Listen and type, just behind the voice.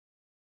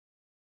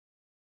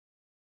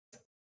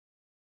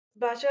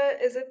Bacha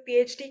is a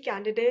PhD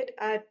candidate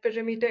at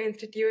Perimeter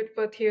Institute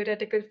for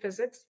Theoretical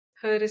Physics.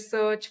 Her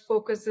research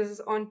focuses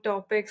on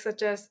topics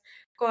such as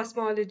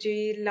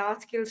cosmology,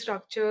 large-scale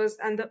structures,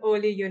 and the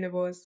early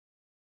universe.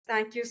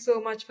 Thank you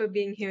so much for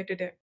being here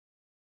today.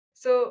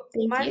 So,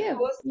 Thank my you.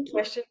 first Thank you.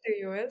 question to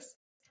you is,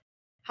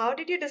 how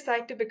did you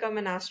decide to become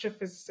an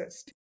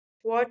astrophysicist?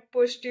 What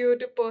pushed you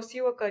to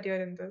pursue a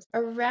career in this?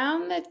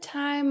 Around the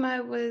time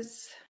I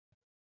was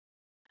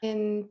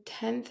in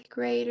 10th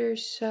grade or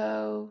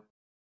so,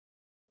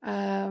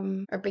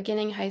 or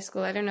beginning high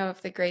school, I don't know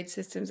if the grade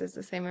systems is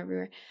the same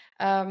everywhere.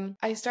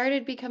 I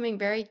started becoming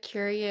very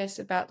curious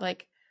about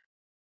like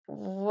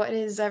what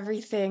is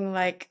everything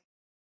like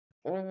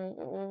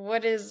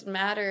what is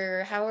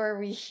matter? How are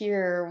we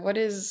here? What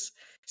is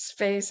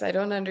space? I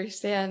don't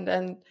understand.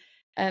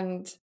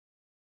 And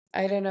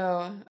I don't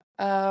know.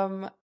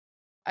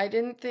 I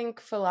didn't think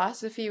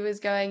philosophy was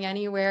going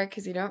anywhere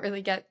because you don't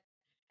really get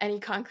any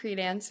concrete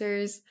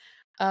answers.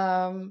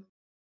 Um,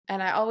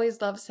 and I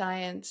always loved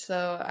science,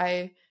 so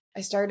I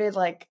started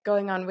like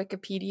going on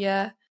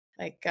Wikipedia,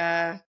 like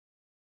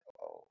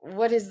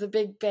what is the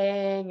Big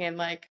Bang and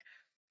like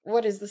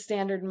what is the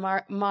standard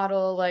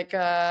model, like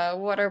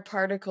what are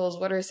particles,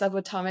 what are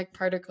subatomic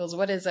particles,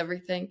 what is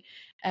everything.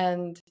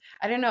 And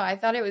I don't know, I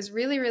thought it was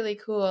really really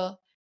cool,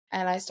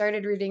 and I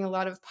started reading a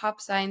lot of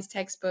pop science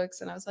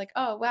textbooks, and I was like,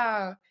 oh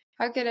wow,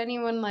 how could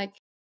anyone like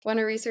want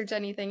to research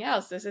anything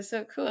else? This is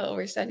so cool,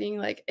 we're studying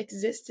like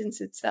existence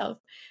itself.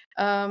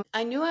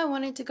 I knew I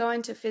wanted to go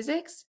into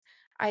physics.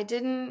 I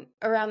didn't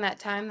around that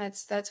time.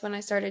 That's when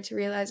I started to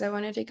realize I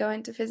wanted to go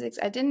into physics.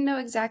 I didn't know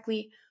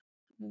exactly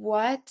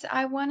what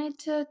I wanted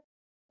to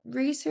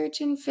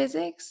research in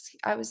physics.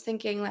 I was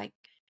thinking like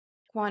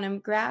quantum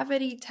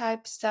gravity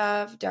type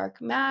stuff, dark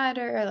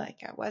matter.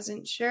 Like I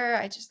wasn't sure.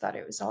 I just thought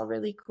it was all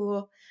really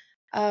cool.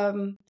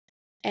 Um,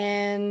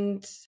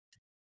 and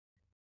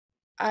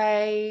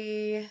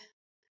I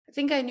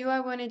think I knew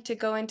I wanted to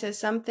go into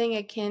something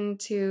akin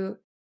to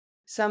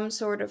some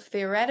sort of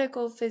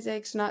theoretical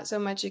physics, not so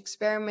much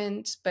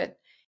experiments, but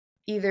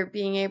either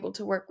being able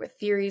to work with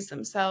theories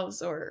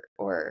themselves or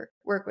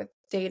work with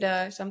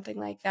data or something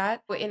like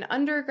that. In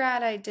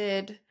undergrad, I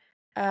did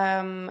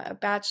a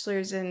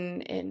bachelor's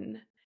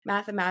in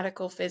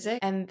mathematical physics,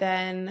 and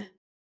then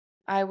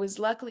I was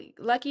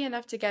lucky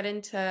enough to get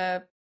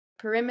into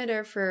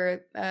Perimeter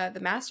for the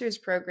master's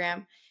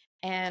program,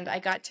 and I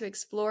got to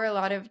explore a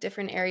lot of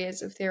different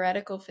areas of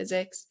theoretical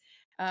physics.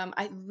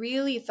 I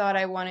really thought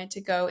I wanted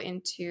to go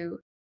into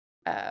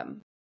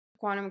um,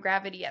 quantum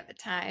gravity at the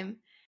time,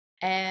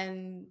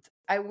 and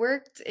I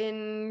worked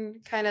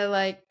in kind of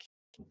like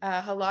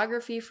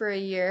holography for a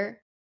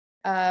year,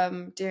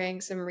 doing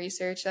some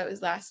research. That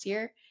was last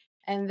year,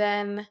 and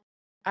then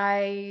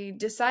I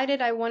decided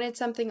I wanted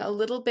something a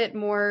little bit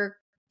more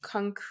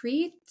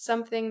concrete,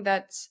 something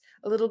that's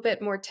a little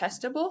bit more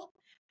testable.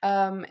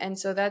 And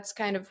so that's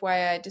kind of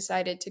why I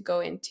decided to go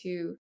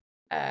into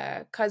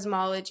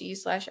cosmology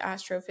slash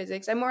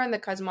astrophysics. I'm more on the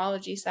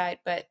cosmology side,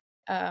 but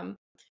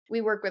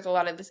we work with a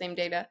lot of the same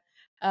data.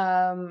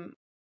 Um,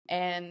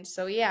 and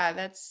so, yeah,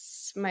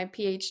 that's my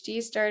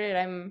PhD started.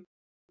 I'm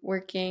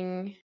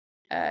working,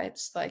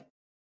 it's like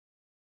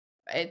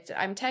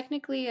I'm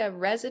technically a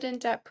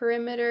resident at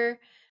Perimeter.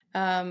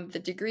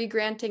 The degree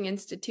granting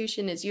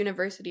institution is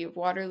University of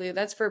Waterloo.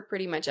 That's for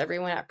pretty much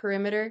everyone at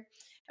Perimeter.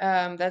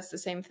 That's the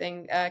same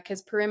thing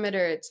because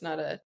Perimeter, it's not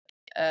a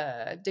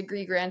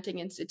degree granting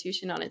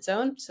institution on its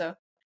own. So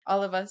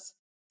all of us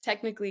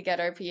technically get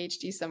our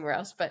PhD somewhere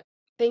else. But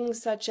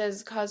things such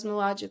as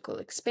cosmological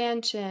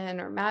expansion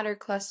or matter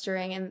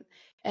clustering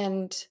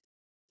and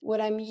what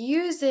I'm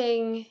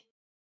using,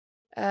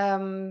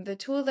 the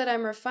tool that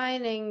I'm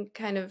refining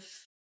kind of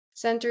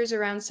centers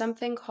around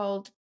something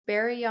called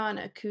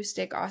Baryon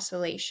acoustic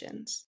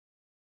oscillations.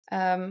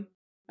 Um,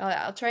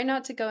 I'll try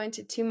not to go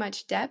into too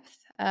much depth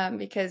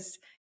because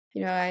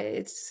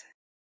it's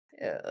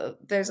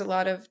there's a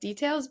lot of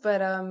details,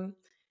 but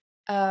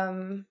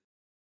um,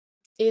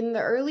 in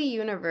the early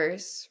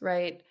universe,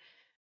 right?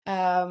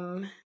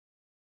 Um,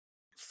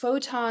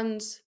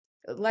 photons,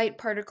 light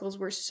particles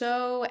were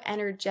so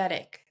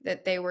energetic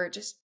that they were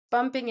just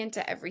bumping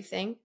into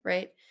everything,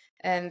 right?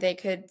 And they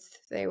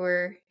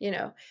were,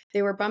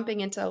 they were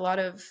bumping into a lot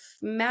of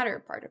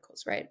matter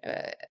particles, right?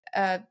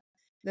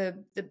 The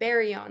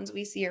baryons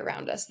we see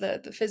around us,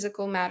 the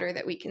physical matter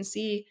that we can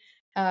see,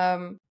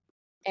 and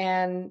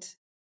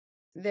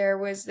there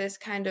was this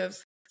kind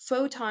of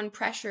photon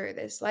pressure,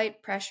 this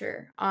light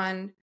pressure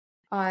on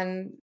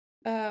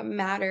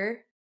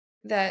matter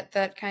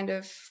that kind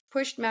of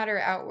pushed matter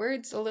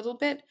outwards a little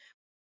bit,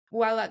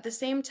 while at the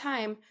same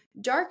time,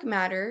 dark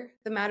matter,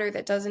 the matter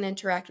that doesn't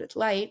interact with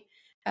light,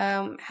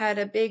 had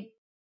a big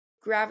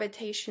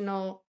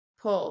gravitational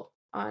pull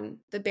on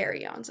the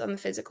baryons, on the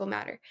physical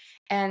matter.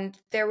 And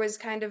there was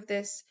kind of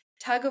this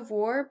tug of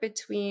war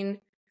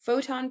between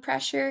photon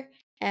pressure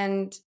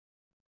and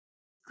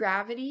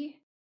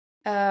gravity.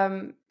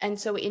 And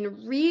so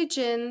in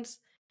regions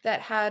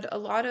that had a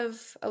lot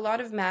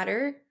of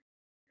matter,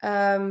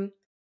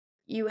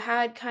 you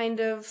had kind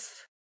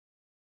of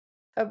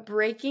a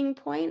breaking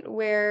point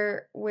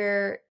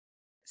where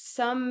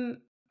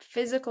some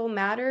physical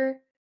matter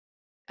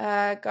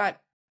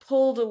got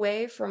pulled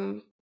away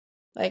from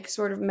like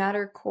sort of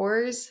matter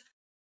cores.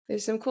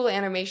 There's some cool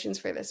animations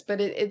for this,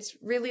 but it's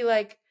really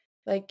like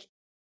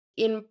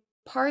in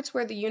parts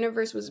where the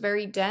universe was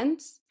very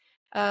dense,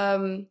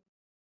 some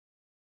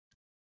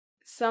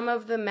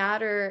of the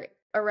matter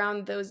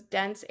around those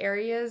dense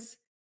areas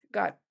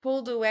got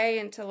pulled away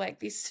into like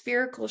these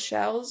spherical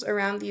shells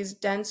around these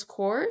dense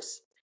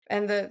cores.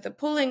 And the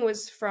pulling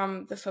was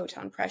from the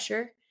photon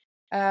pressure,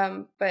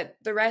 but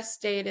the rest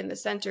stayed in the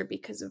center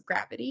because of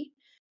gravity.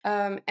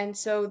 And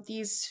so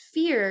these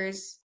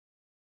spheres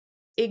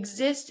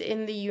exist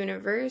in the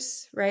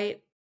universe,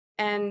 right?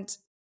 And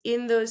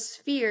in those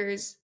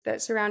spheres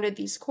that surrounded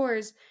these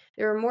cores,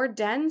 they were more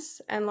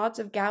dense, and lots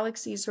of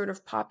galaxies sort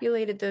of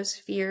populated those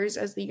spheres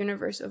as the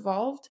universe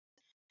evolved.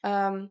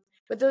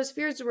 But those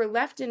spheres were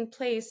left in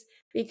place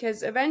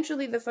because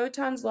eventually the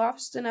photons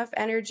lost enough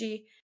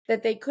energy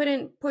that they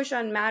couldn't push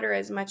on matter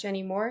as much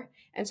anymore.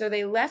 And so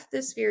they left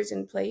the spheres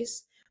in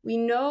place. We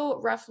know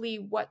roughly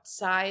what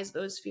size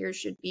those spheres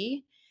should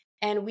be,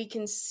 and we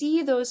can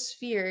see those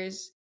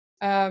spheres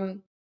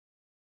when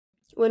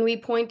we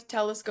point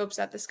telescopes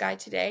at the sky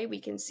today. We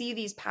can see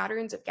these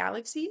patterns of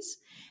galaxies.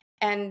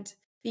 And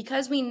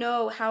because we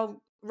know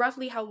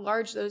roughly how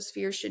large those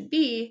spheres should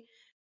be,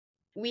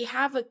 we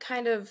have a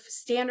kind of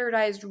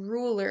standardized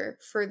ruler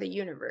for the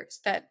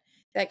universe that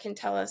can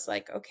tell us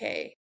like,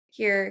 okay,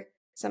 here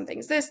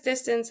something's this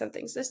distance,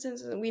 something's this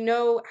distance, and we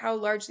know how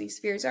large these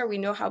spheres are. We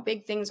know how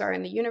big things are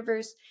in the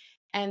universe,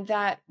 and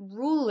that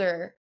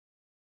ruler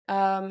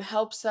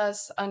helps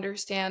us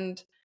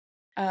understand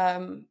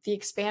the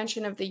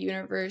expansion of the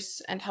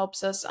universe and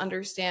helps us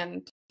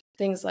understand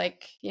things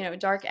like,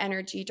 dark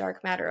energy,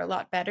 dark matter a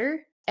lot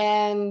better.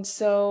 And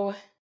so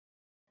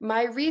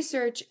my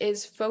research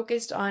is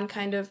focused on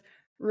kind of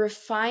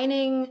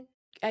refining,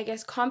 I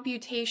guess,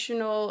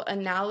 computational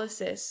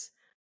analysis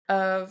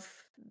of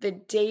the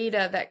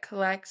data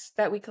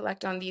that we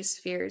collect on these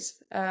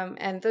spheres,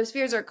 and those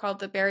spheres are called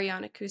the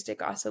Baryon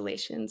acoustic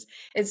oscillations.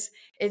 It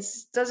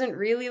doesn't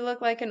really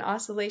look like an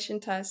oscillation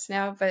to us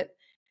now, but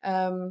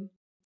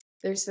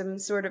there's some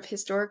sort of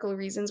historical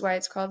reasons why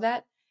it's called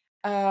that.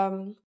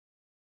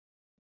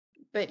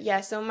 But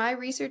yeah, so my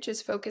research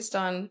is focused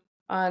on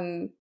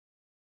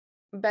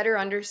better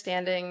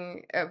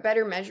understanding,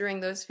 better measuring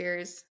those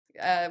spheres,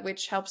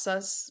 which helps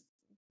us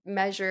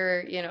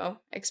measure,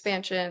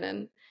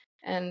 expansion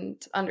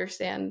and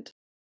understand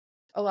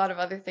a lot of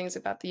other things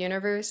about the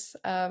universe.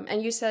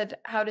 And you said,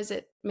 how does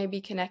it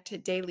maybe connect to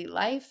daily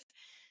life?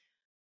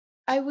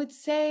 I would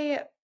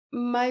say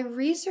my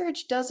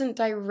research doesn't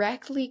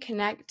directly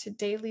connect to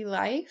daily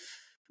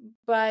life,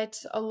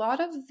 but a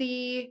lot of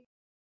the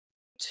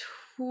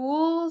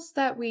tools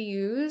that we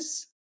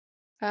use,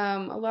 a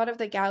lot of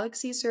the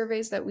galaxy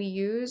surveys that we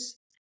use,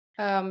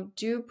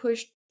 do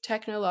push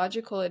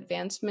technological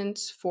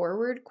advancements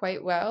forward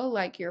quite well.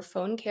 Like your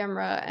phone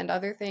camera and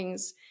other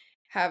things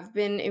have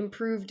been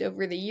improved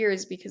over the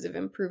years because of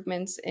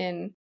improvements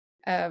in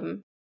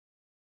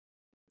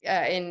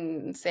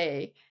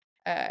say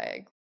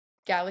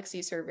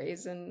galaxy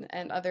surveys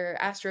and other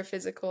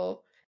astrophysical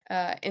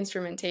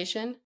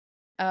instrumentation.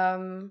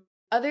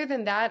 Other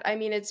than that, I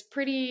mean, it's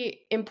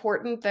pretty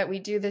important that we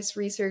do this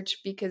research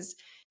because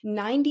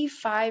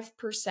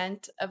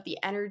 95% of the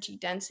energy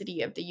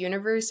density of the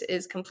universe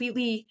is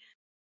completely,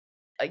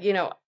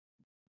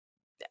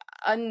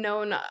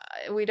 unknown.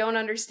 We don't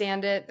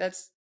understand it.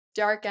 That's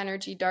dark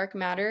energy, dark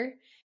matter.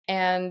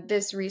 And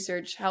this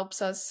research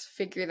helps us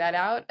figure that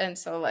out. And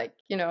so,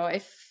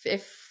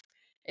 if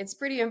it's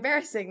pretty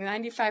embarrassing,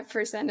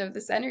 95% of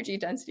this energy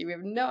density, we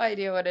have no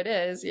idea what it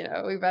is,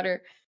 we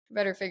better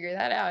figure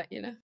that out,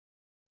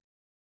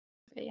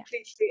 But yeah.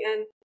 Completely.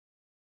 And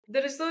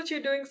the research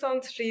you're doing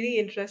sounds really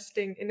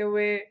interesting in a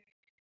way,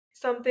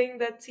 something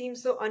that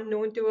seems so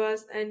unknown to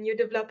us, and you're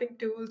developing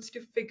tools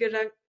to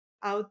figure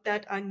out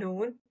that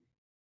unknown.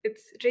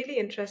 It's really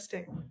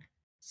interesting.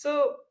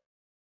 So,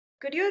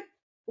 could you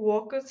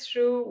walk us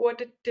through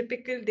what a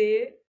typical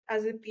day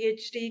as a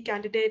PhD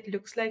candidate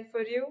looks like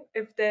for you,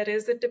 if there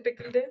is a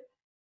typical day?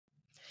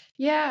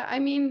 Yeah, I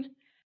mean,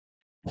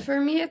 for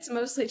me, it's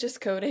mostly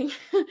just coding.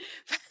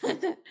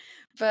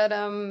 But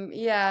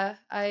yeah,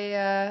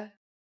 I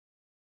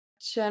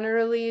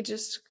generally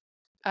just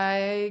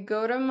I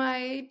go to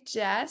my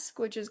desk,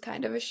 which is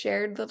kind of a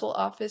shared little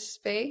office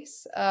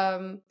space,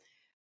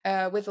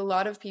 with a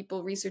lot of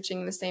people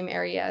researching the same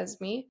area as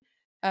me.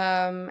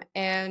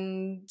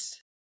 And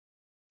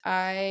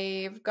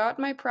I've got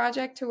my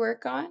project to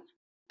work on.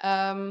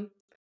 Um,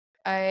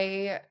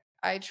 I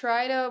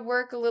try to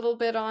work a little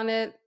bit on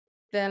it,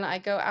 then I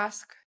go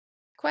ask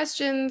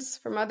questions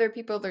from other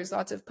people. There's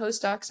lots of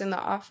postdocs in the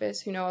office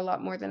who know a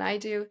lot more than I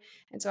do,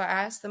 and so I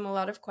ask them a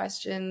lot of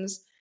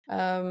questions,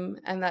 and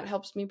that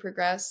helps me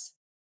progress.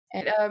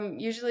 And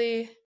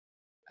usually,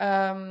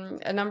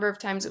 a number of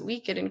times a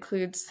week, it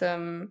includes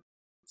some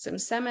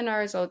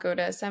seminars. I'll go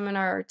to a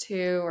seminar or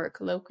two or a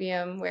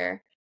colloquium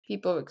where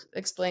people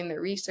explain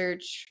their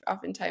research,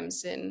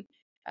 oftentimes in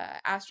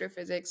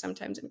astrophysics,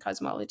 sometimes in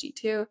cosmology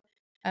too.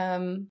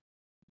 And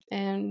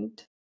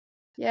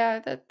yeah,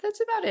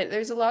 that's about it.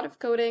 There's a lot of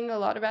coding, a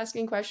lot of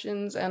asking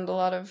questions, and a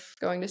lot of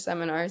going to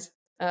seminars.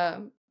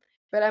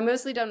 But I'm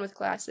mostly done with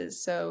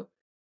classes, so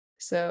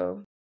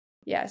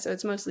yeah, so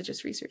it's mostly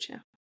just research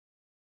now.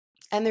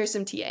 And there's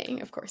some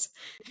TAing, of course.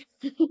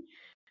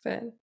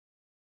 But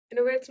In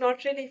a way, it's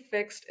not really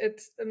fixed.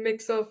 It's a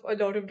mix of a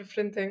lot of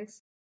different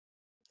things.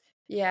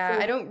 yeah,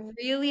 I So, don't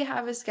really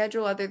have a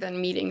schedule other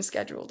than meetings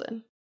scheduled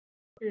in.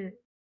 hmm,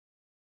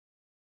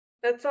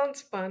 that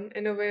sounds fun.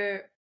 In a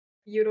way,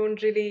 you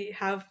don't really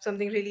have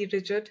something really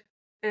rigid,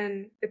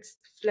 and it's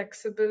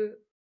flexible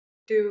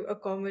to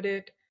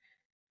accommodate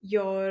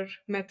your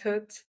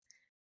methods.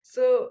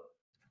 So,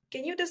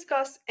 can you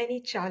discuss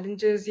any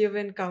challenges you've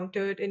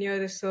encountered in your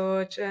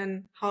research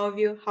and how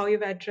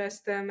you've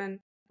addressed them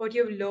and what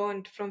you've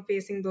learned from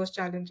facing those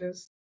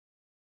challenges?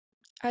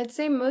 I'd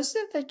say most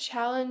of the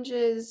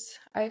challenges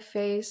I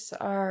face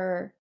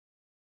are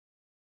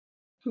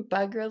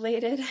bug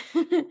related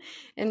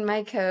in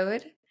my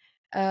code.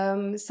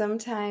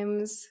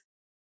 Sometimes,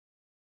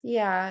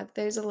 yeah,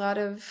 there's a lot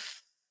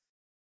of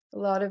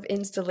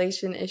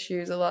installation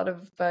issues, a lot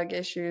of bug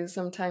issues.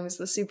 Sometimes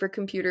the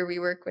supercomputer we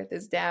work with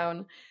is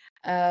down.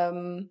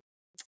 Um,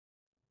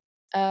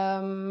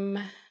 um,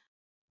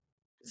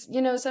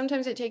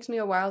 sometimes it takes me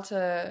a while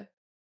to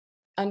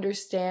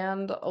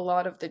understand a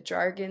lot of the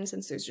jargon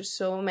since there's just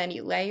so many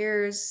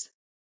layers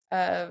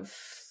of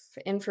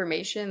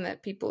information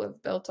that people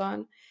have built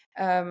on.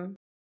 Um,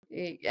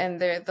 and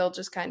they'll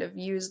just kind of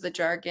use the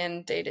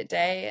jargon day to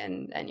day,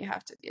 and you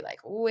have to be like,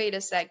 wait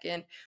a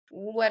second,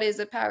 what is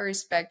a power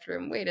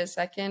spectrum? Wait a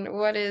second,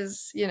 what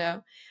is,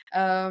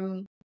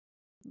 um,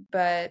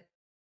 but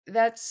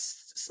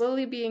that's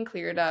slowly being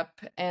cleared up,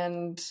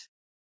 and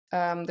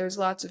there's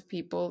lots of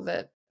people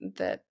that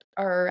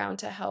are around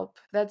to help.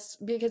 That's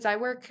because I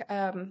work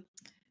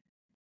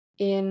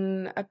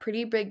in a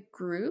pretty big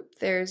group.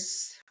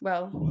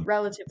 Well,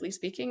 relatively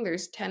speaking,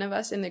 there's 10 of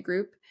us in the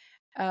group,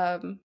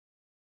 um,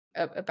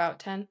 about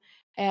 10.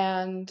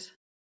 And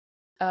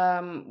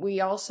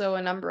we also,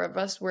 a number of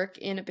us, work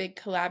in a big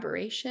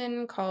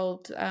collaboration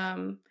called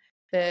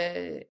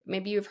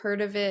maybe you've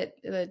heard of it,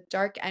 the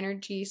Dark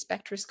Energy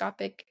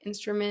Spectroscopic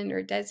Instrument,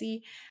 or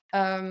DESI.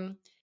 Um,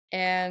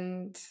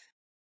 and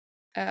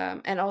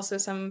and also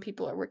some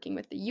people are working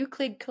with the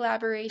Euclid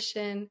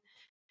collaboration.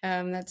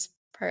 That's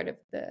part of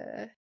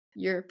the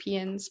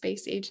European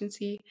Space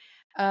Agency.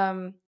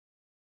 Um,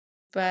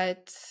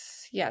 but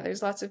yeah,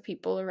 there's lots of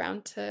people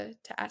around to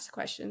ask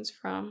questions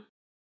from,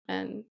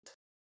 and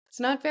it's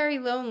not very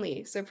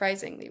lonely,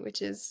 surprisingly,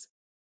 which is,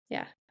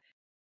 yeah.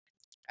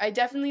 I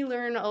definitely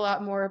learn a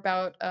lot more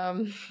about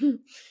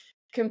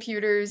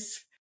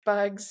computers,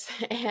 bugs,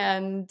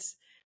 and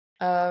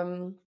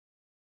um,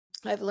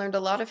 I've learned a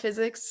lot of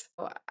physics.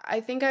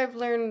 I think I've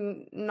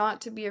learned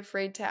not to be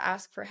afraid to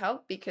ask for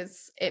help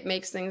because it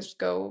makes things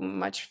go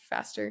much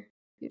faster.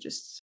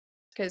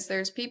 Because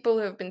there's people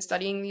who have been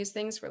studying these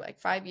things for like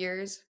 5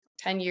 years,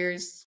 10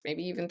 years,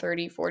 maybe even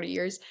 30, 40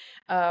 years.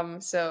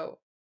 So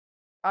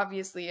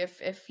obviously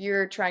if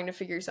you're trying to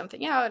figure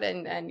something out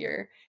and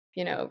you're,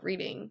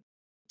 reading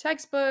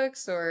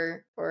textbooks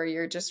or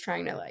you're just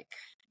trying to like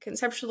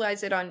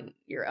conceptualize it on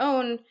your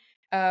own,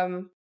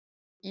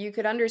 you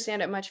could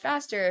understand it much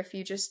faster if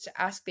you just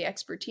ask the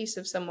expertise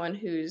of someone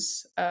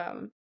who's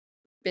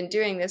been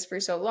doing this for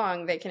so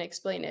long. They can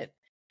explain it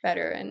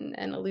better and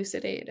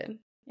elucidate, and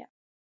yeah.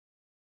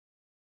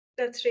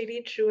 That's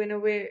really true in a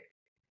way.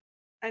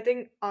 I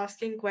think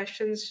asking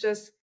questions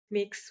just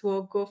makes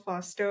work go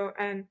faster.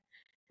 And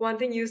one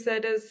thing you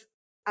said is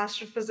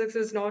astrophysics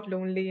is not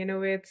lonely in a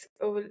way. It's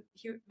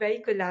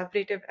very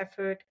collaborative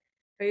effort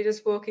where you're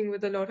just working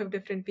with a lot of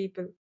different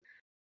people,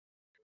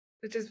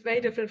 which is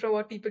very different from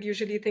what people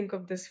usually think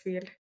of this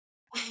field.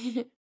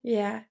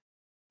 Yeah.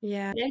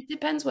 Yeah. It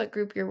depends what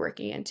group you're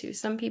working into.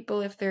 Some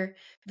people, if they're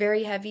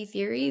very heavy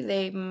theory,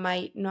 they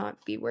might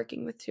not be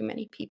working with too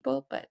many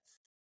people, but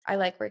I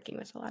like working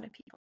with a lot of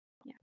people.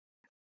 Yeah.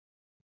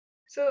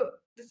 So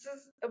this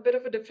is a bit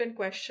of a different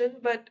question,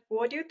 but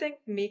what do you think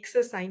makes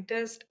a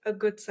scientist a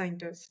good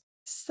scientist?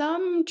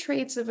 Some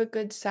traits of a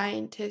good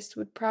scientist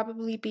would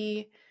probably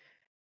be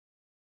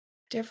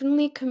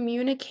definitely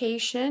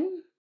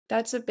communication.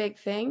 That's a big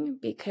thing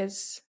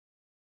because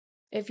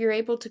if you're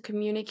able to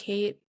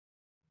communicate,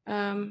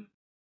 or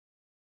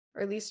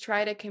at least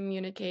try to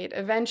communicate,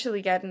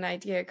 eventually get an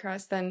idea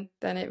across, then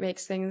it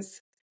makes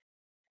things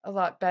a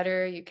lot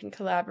better. You can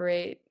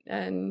collaborate,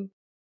 and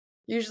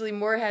usually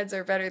more heads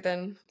are better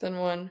than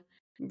one.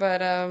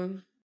 But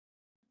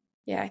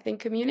yeah, I think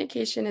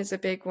communication is a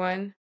big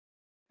one.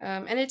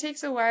 And it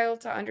takes a while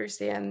to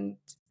understand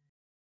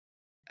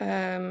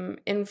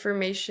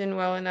information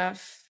well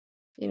enough.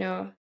 You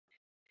know,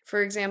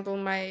 for example,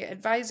 my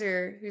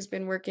advisor, who's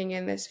been working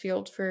in this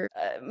field for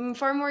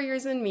far more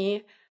years than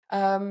me,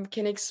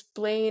 can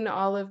explain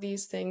all of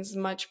these things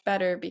much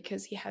better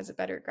because he has a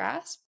better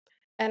grasp.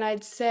 And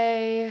I'd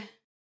say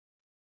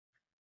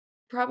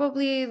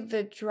probably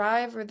the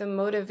drive or the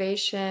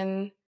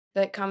motivation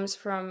that comes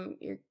from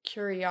your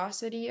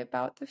curiosity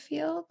about the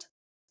field.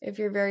 If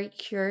you're very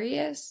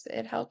curious,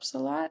 it helps a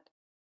lot.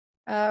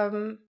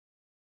 Um,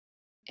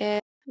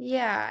 and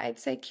yeah, I'd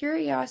say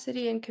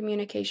curiosity and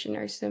communication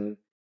are some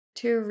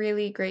two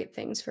really great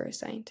things for a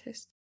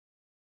scientist.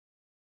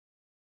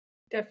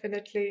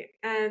 Definitely.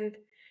 And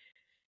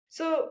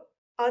so,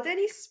 are there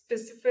any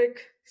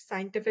specific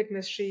scientific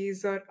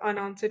mysteries or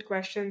unanswered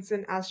questions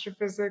in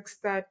astrophysics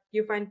that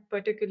you find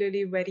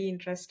particularly very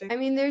interesting? I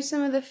mean, there's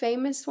some of the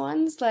famous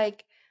ones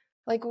like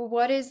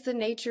what is the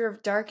nature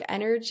of dark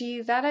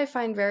energy? That I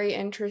find very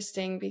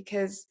interesting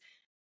because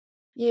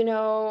you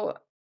know,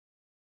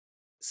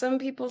 some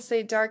people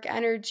say dark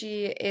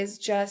energy is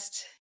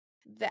just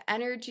the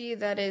energy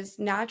that is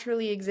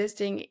naturally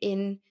existing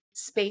in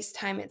space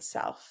time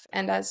itself.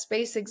 And as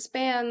space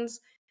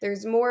expands,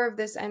 there's more of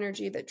this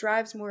energy that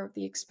drives more of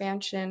the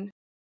expansion.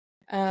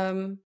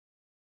 Um,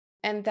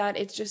 and that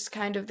it's just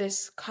kind of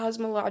this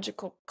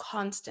cosmological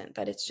constant,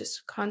 that it's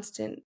just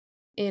constant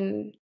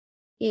in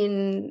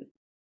in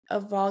a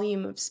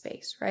volume of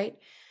space, right?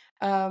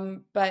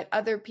 But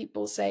other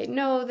people say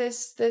no,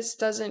 this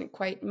doesn't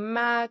quite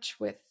match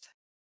with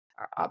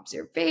our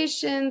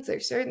observations.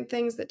 There's certain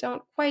things that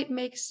don't quite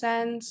make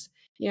sense.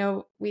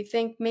 We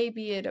think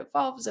maybe it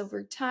evolves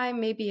over time,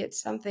 maybe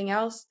it's something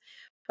else.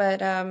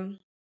 But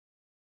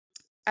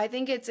I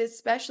think it's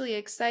especially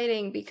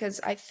exciting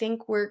because I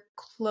think we're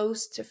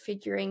close to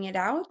figuring it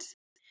out.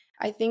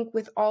 I think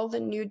with all the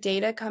new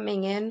data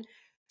coming in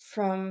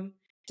from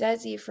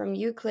DESI, from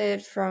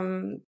Euclid,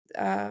 from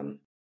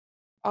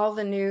all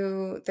the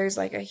new, there's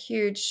like a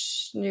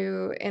huge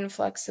new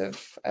influx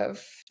of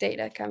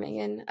data coming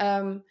in.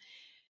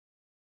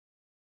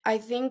 I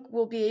think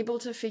we'll be able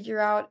to figure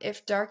out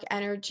if dark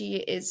energy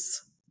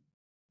is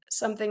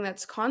something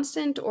that's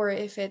constant or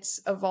if it's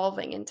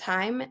evolving in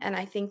time. And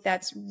I think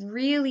that's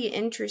really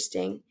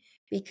interesting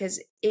because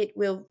it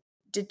will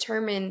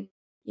determine,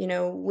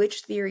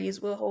 which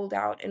theories will hold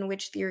out and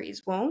which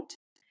theories won't.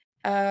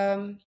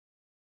 Um,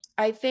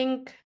 I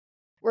think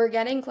we're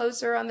getting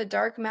closer on the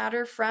dark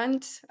matter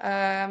front.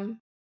 I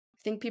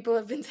think people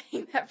have been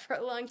saying that for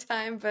a long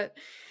time, but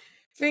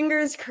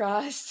fingers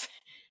crossed.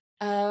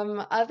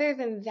 Other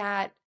than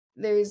that,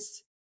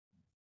 there's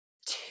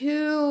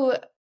two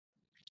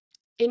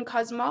in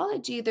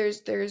cosmology.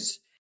 There's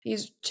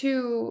these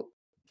two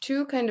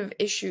kind of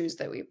issues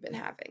that we've been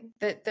having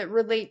that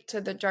relate to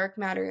the dark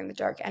matter and the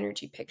dark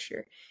energy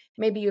picture.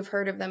 Maybe you've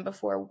heard of them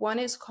before. One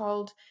is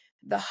called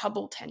the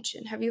Hubble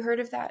tension. Have you heard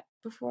of that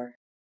before?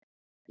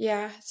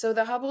 Yeah, so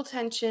the Hubble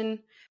tension,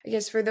 I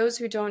guess for those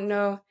who don't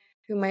know,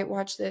 who might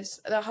watch this,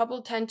 the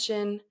Hubble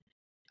tension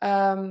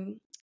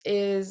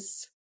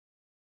is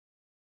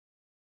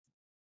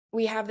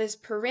we have this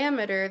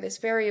parameter, this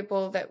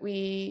variable that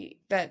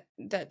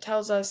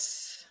tells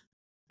us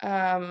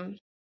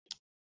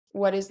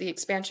what is the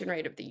expansion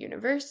rate of the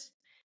universe,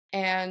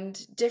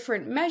 and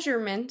different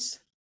measurements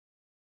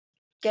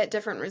get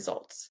different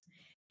results.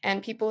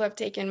 And people have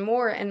taken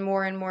more and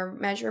more and more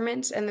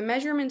measurements, and the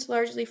measurements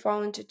largely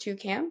fall into two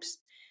camps.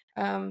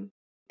 And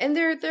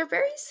they're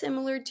very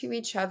similar to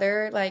each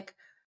other. Like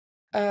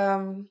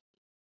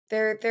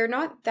they're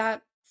not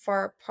that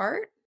far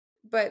apart,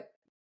 but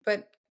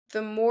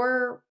the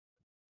more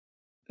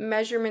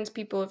measurements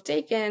people have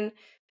taken,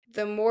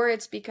 the more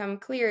it's become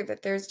clear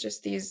that there's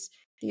just these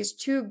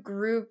two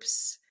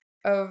groups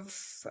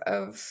of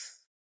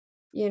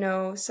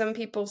some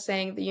people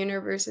saying the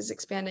universe is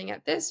expanding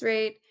at this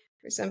rate,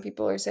 or some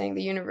people are saying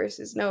the universe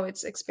is no,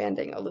 it's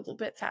expanding a little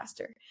bit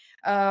faster.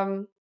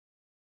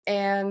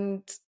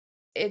 And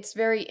it's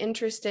very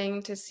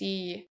interesting to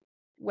see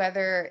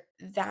whether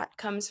that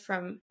comes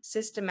from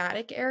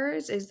systematic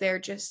errors. Is there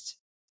just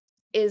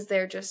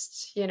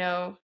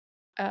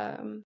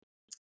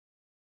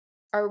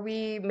are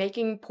we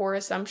making poor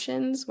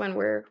assumptions when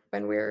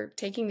we're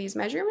taking these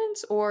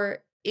measurements,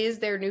 or is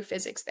there new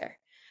physics there?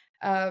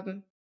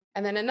 And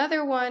then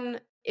another one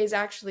is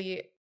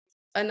actually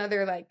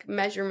another like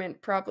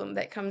measurement problem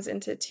that comes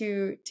into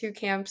two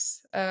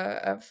camps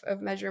of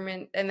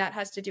measurement, and that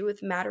has to do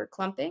with matter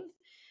clumping.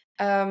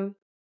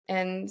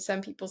 And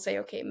some people say,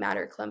 okay,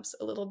 matter clumps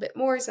a little bit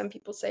more. Some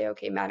people say,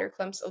 okay, matter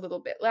clumps a little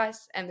bit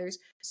less. And there's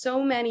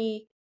so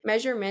many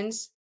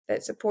measurements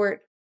that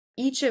support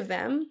each of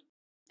them,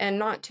 and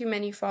not too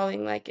many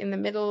falling like in the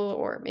middle,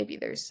 or maybe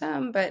there's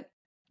some, but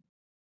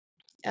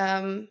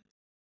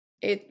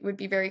it would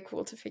be very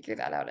cool to figure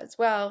that out as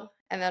well.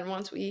 And then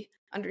once we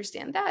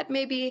understand that,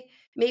 maybe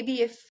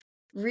if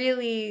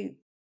really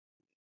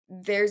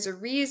there's a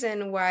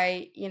reason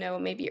why,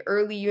 maybe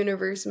early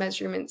universe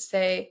measurements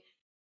say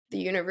the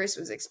universe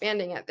was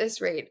expanding at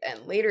this rate,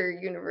 and later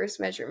universe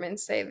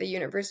measurements say the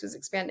universe was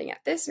expanding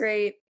at this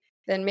rate,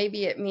 then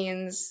maybe it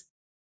means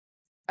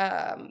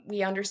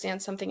we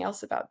understand something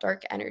else about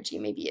dark energy.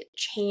 Maybe it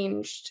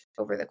changed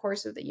over the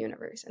course of the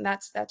universe, and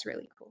that's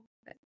really cool.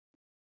 But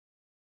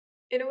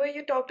In a way,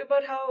 you talked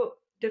about how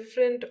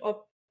different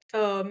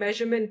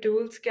measurement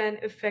tools can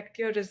affect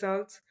your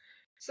results.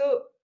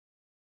 So,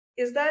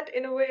 is that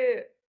in a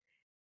way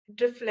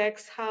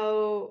reflects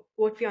how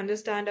what we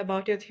understand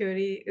about your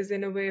theory is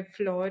in a way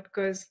flawed,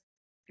 because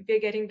if you're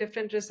getting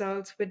different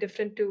results with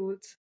different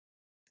tools,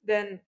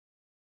 then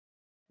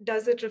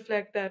does it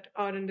reflect that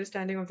our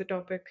understanding of the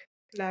topic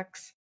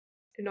lacks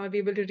to not be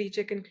able to reach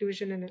a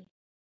conclusion in it?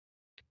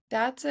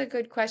 That's a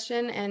good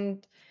question,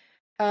 and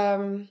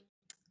um,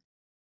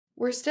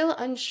 we're still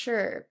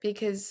unsure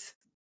because,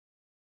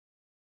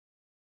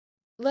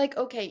 like,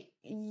 okay,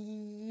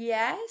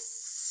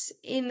 yes,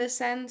 in the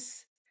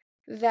sense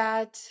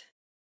that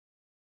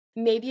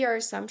maybe our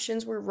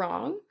assumptions were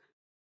wrong,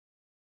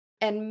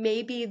 and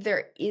maybe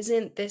there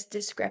isn't this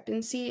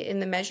discrepancy in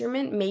the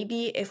measurement.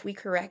 Maybe if we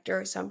correct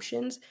our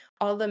assumptions,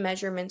 all the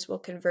measurements will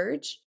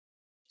converge.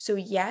 So,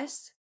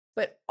 yes,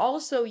 but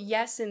also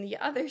yes in the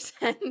other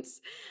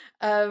sense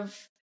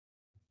of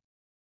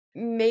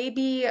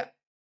maybe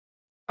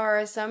our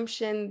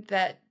assumption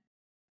that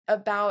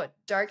about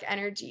dark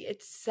energy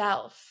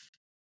itself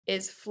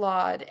is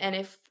flawed. And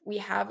if we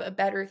have a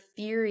better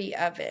theory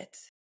of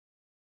it,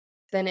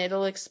 then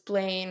it'll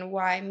explain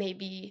why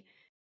maybe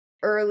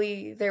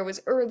there was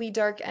early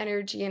dark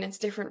energy and it's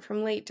different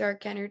from late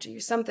dark energy or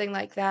something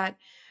like that.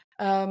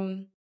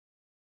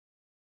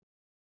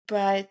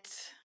 But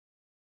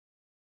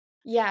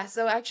yeah,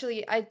 so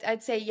actually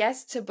I'd say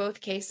yes to both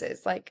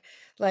cases. Like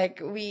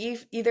we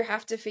either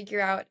have to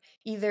figure out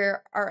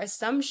either our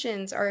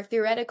assumptions, our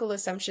theoretical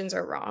assumptions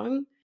are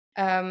wrong,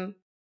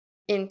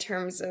 in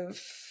terms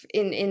of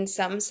in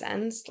some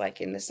sense,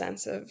 like in the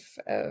sense of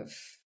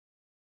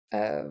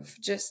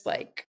just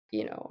like,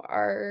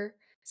 are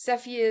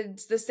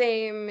Cepheids the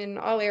same in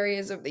all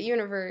areas of the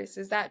universe?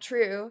 Is that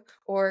true?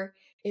 Or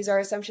is our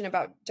assumption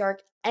about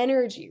dark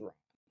energy wrong?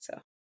 So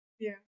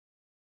Yeah,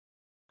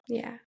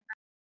 yeah.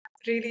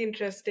 really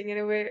interesting in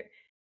a way.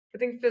 I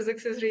think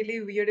physics is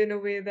really weird in a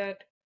way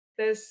that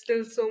there's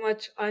still so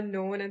much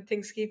unknown and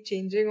things keep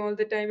changing all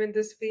the time in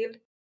this field,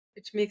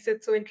 which makes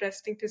it so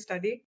interesting to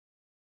study.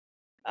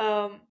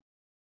 Um,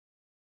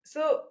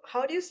 so,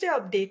 how do you stay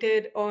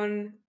updated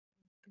on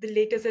the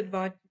latest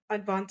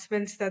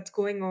advancements that's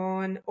going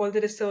on, all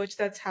the research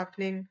that's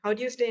happening? How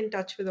do you stay in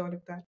touch with all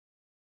of that?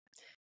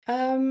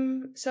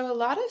 So a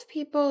lot of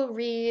people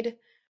read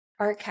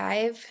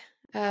archive,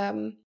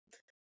 where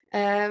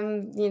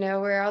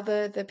all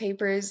the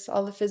papers,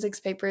 all the physics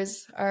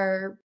papers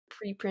are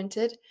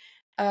pre-printed.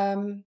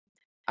 Um,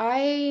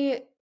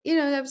 I,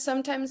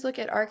 sometimes look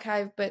at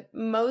archive, but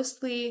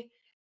mostly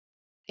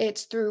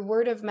it's through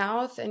word of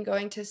mouth and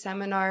going to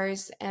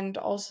seminars, and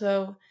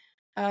also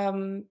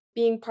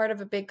being part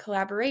of a big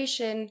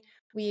collaboration.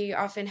 We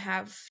often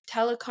have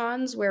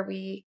telecons where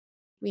we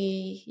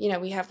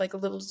have like a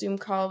little Zoom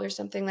call or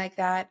something like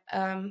that,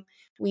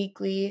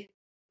 weekly,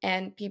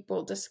 and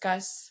people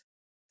discuss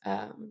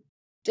um,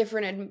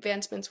 different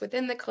advancements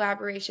within the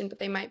collaboration, but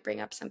they might bring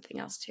up something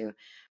else too.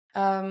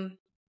 Um,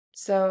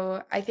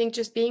 so I think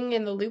just being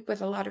in the loop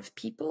with a lot of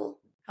people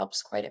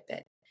helps quite a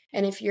bit.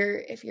 And if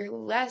you're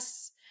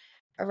less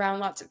around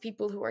lots of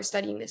people who are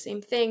studying the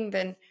same thing,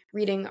 then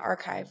reading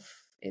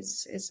archive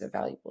is a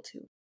valuable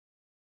tool.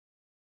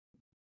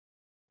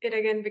 It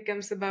again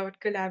becomes about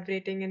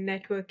collaborating and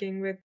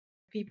networking with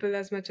people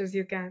as much as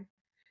you can.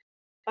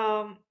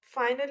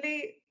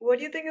 Finally, what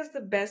do you think is the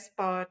best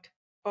part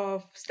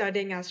of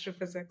studying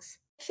astrophysics?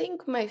 I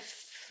think my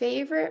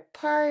favorite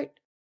part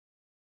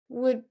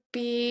would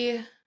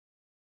be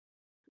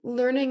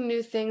learning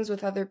new things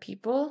with other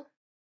people.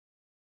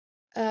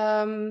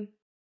 Um,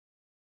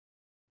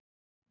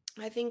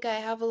 I think I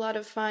have a lot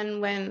of fun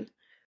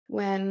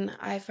when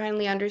I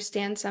finally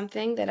understand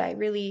something that I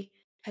really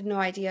had no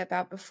idea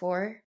about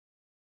before.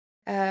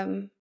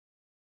 Um,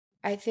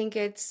 I think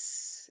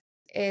it's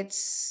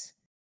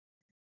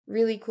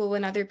really cool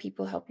when other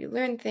people help you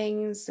learn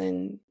things,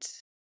 and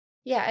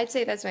yeah, I'd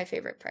say that's my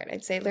favorite part.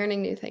 I'd say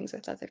learning new things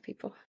with other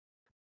people.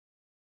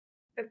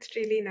 That's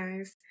really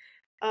nice.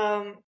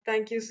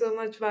 Thank you so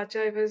much,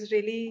 Vacha. It was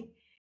really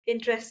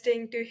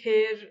interesting to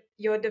hear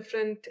your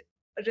different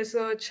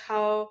research,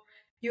 how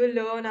you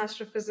learn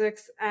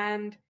astrophysics,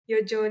 and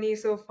your journey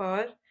so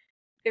far.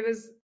 It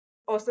was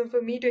awesome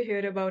for me to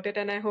hear about it,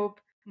 and I hope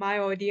my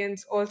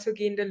audience also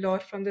gained a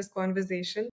lot from this conversation.